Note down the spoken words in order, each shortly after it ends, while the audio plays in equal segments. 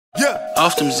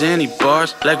off them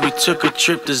ZANZIBARs, like we took a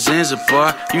trip to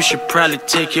Zanzibar. You should probably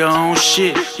take your own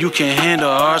shit, you can't handle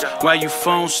ours. Why you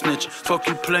phone snitching? Fuck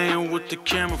you playing with the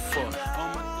camera for?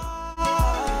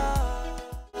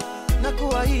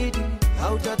 Nakuahidi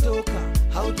hautatoka,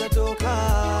 hautatoka.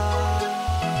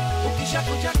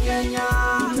 Ukishakuja Kenya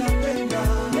utapenda.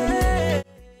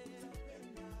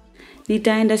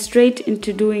 Nitaenda straight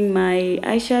into doing my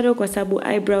eyeshadow kwa sababu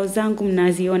eyebrows zangu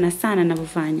mnaziona sana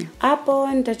ninavyofanya.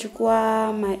 Hapo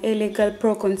nitachukua my LA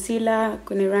Pro concealer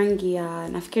kwenye rangi ya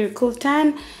nafikiri cool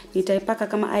tan, nitaipaka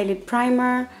kama eyelid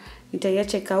primer,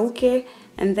 nitaiacha ikauke,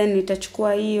 and then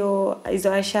nitachukua hizo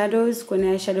eyeshadows kwenye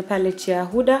eyeshadow palette ya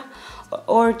Huda,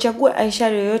 or chagua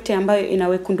eyeshadow yoyote ambayo ina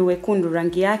wekundu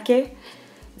rangi yake.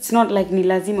 It's not like ni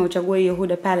lazima uchague hiyo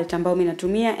Huda palette ambayo mimi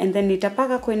natumia, and then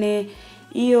nitapaka kwenye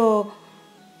hiyo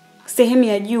sehemu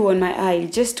ya juu on my eye,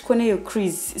 just kwenye hiyo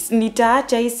crease.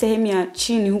 Nitaacha hii sehemu ya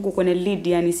chini huku kwenye lid,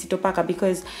 yani sitopaka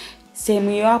because sehemu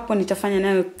hiyo hapo nitafanya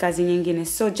nayo kazi nyingine.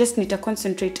 So just nita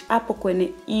concentrate hapo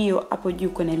kwenye hiyo hapo juu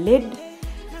kwenye lid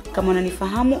kama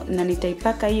unanifahamu, na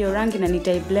nitaipaka hiyo rangi na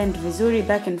nitaiblend vizuri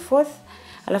back and forth.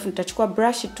 Alafu nitachukua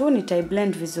brush tu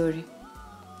nitaiblend vizuri.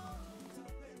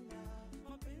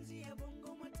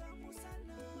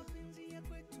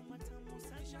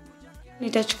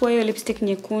 Nitachukua hiyo lipstick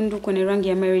nyekundu kwenye rangi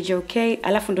ya Mary Jo K,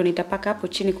 alafu ndo nitapaka hapo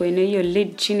chini kwenye hiyo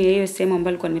lid, chini ya hiyo sehemu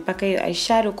ambayo nilikuwa nimepaka hiyo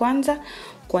eyeshadow kwanza.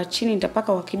 Kwa chini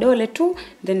nitapaka kwa kidole tu,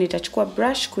 then nitachukua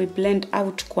brush kuiblend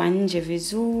out kwa nje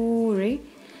vizuri.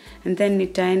 And then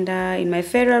nitaenda in my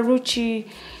Ferrero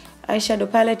eyeshadow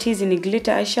palette. Hizi ni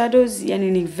glitter eyeshadows,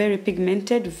 yani ni very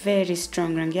pigmented, very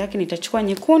strong rangi yake. Nitachukua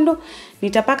nyekundu,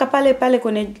 nitapaka pale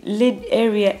kwenye lid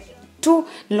area tu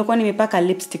nilikuwa nimepaka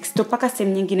lipstick. Sitopaka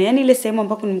sehemu nyingine, yani ile sehemu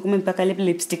ambako nimekuwa nimepaka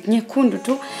lipstick nyekundu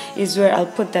tu is where I'll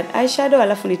put that eyeshadow.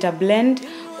 Alafu nita blend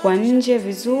kwa nje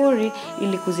vizuri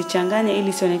ili kuzichanganya,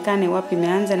 ili sionekane wapi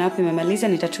imeanza na wapi imemaliza.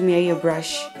 Nitatumia hiyo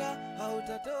brush.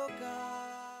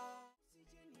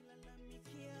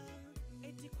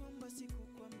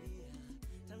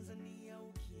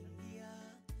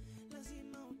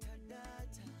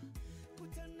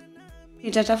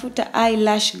 Nitatafuta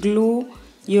eyelash glue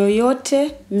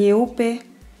yoyote nyeupe.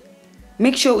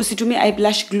 Make sure usitumie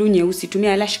eyelash glue nyeusi, tumia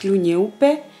eyelash glue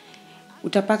nyeupe.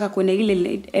 Utapaka kwenye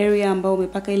ile area ambayo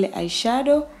umepaka ile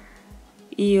eyeshadow.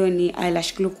 Hiyo ni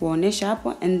eyelash glue kuonesha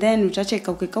hapo, and then utaacha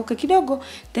ikauke kidogo,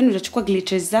 then utachukua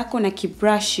glitters zako na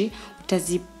kibrushi,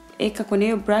 utaziweka kwenye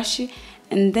hiyo brush,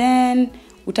 and then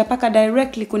utapaka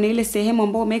directly kwenye ile sehemu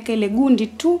ambayo umeweka ile gundi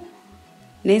tu,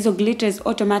 na hizo glitters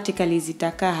automatically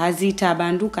zitakaa,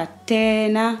 hazitabanduka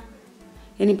tena,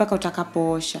 yani mpaka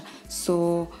utakapoosha.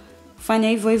 So fanya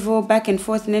hivyo back and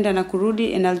forth, nenda na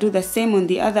kurudi, and I'll do the same on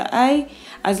the other eye,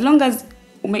 as long as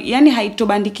yani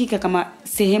haitobandikika kama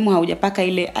sehemu haujapaka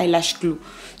ile eyelash glue.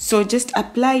 So just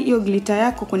apply hiyo glitter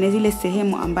yako kwenye zile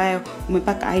sehemu ambayo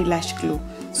umepaka eyelash glue.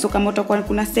 So kama utakuwa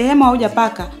kuna sehemu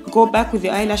haujapaka, go back with the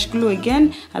eyelash glue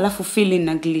again, alafu fill in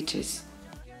na glitters.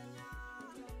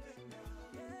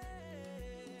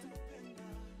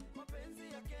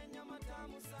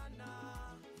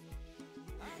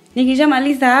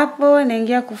 Nikishamaliza hapo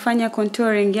naingia kufanya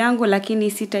contouring yangu,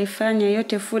 lakini sitaifanya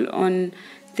yote full on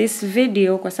this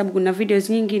video kwa sababu kuna videos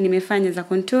nyingi nimefanya za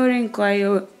contouring. Kwa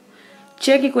hiyo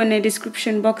cheki kwenye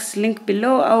description box link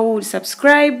below au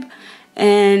subscribe,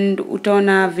 and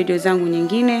utaona video zangu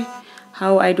nyingine,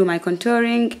 how I do my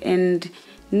contouring and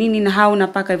nini na how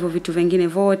napaka hivyo vitu vingine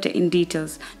vote in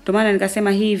details. Ndio maana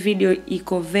nikasema hii video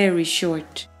iko very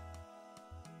short.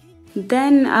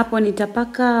 Then hapo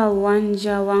nitapaka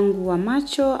wanja wangu wa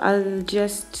macho. I'll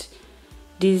just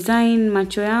design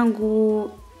macho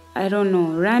yangu, I don't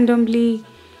know, randomly.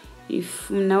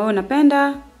 If mnao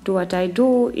unapenda, do what I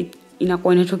do,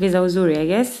 inakuwa inatokeza uzuri, I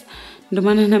guess. Ndio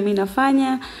maana na mimi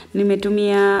nafanya.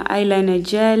 Nimetumia eyeliner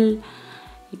gel,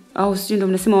 au sio ndio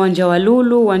mnasema wanja wa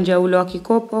lulu, wanja ule wa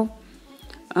kikopo.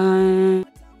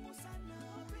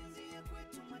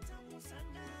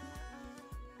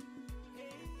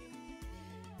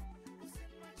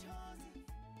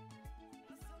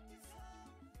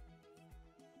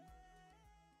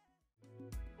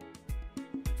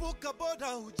 Vuka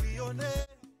boda ujione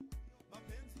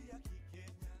mapenzi ya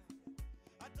Kikenya,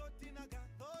 atoti na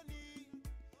gathoni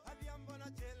aliambo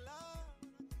na jela,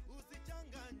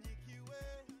 usichanganyikiwe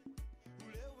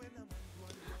ulewe na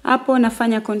mangwana. Hapo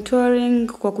nafanya contouring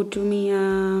kwa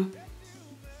kutumia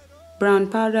brown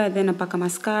powder, then napaka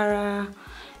mascara,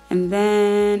 and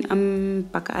then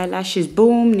paka eyelashes.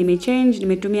 Boom,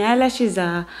 nimetumia eyelashes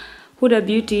za Huda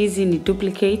Beauty. Hizi ni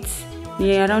duplicates,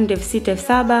 ni around F6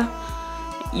 F7.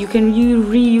 you can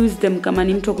reuse them kama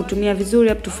ni mtu wa kutumia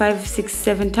vizuri up to 5,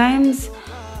 6, 7 times.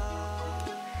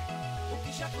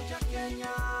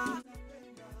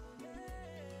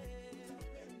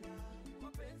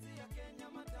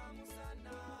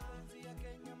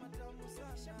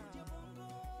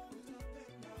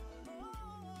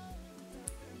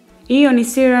 Hiyo ni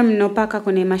serum ninopaka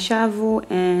kwenye mashavu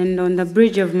and on the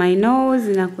bridge of my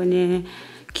nose na kwenye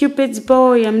Cupid's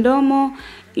bow ya mdomo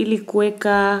ili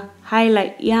kuweka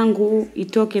highlight yangu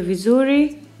itoke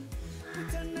vizuri.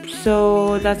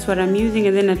 So that's what I'm using,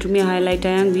 and then natumia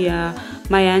highlighter yangu ya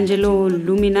Maya Angelou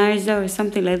Luminizer or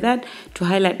something like that to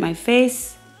highlight my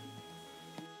face.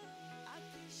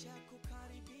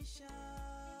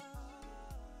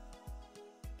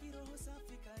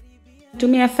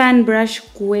 Tumia fan brush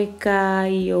kuweka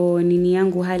hiyo nini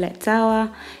yangu highlight sawa,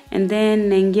 and then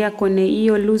naingia kwenye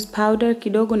hiyo loose powder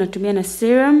kidogo, natumia na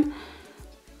serum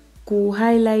ku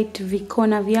highlight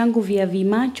vikona vyangu vya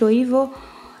vimacho hivyo,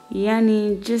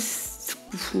 yani just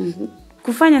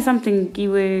kufanya something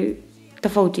iwe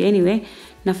tofauti. Anyway,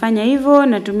 nafanya hivyo,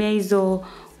 natumia hizo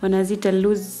wanazita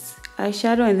loose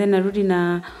eyeshadow, and then narudi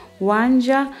na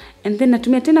wanja, and then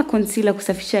natumia tena concealer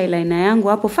kusafisha eyeliner yangu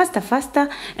hapo faster,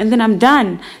 and then I'm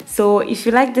done. So if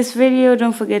you like this video,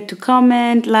 don't forget to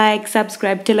comment, like,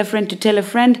 subscribe, tell a friend to tell a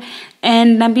friend,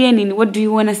 and nambieni what do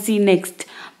you want to see next.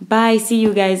 Bye, see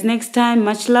you guys next time.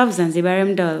 Much love,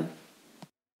 Zanzibarian doll.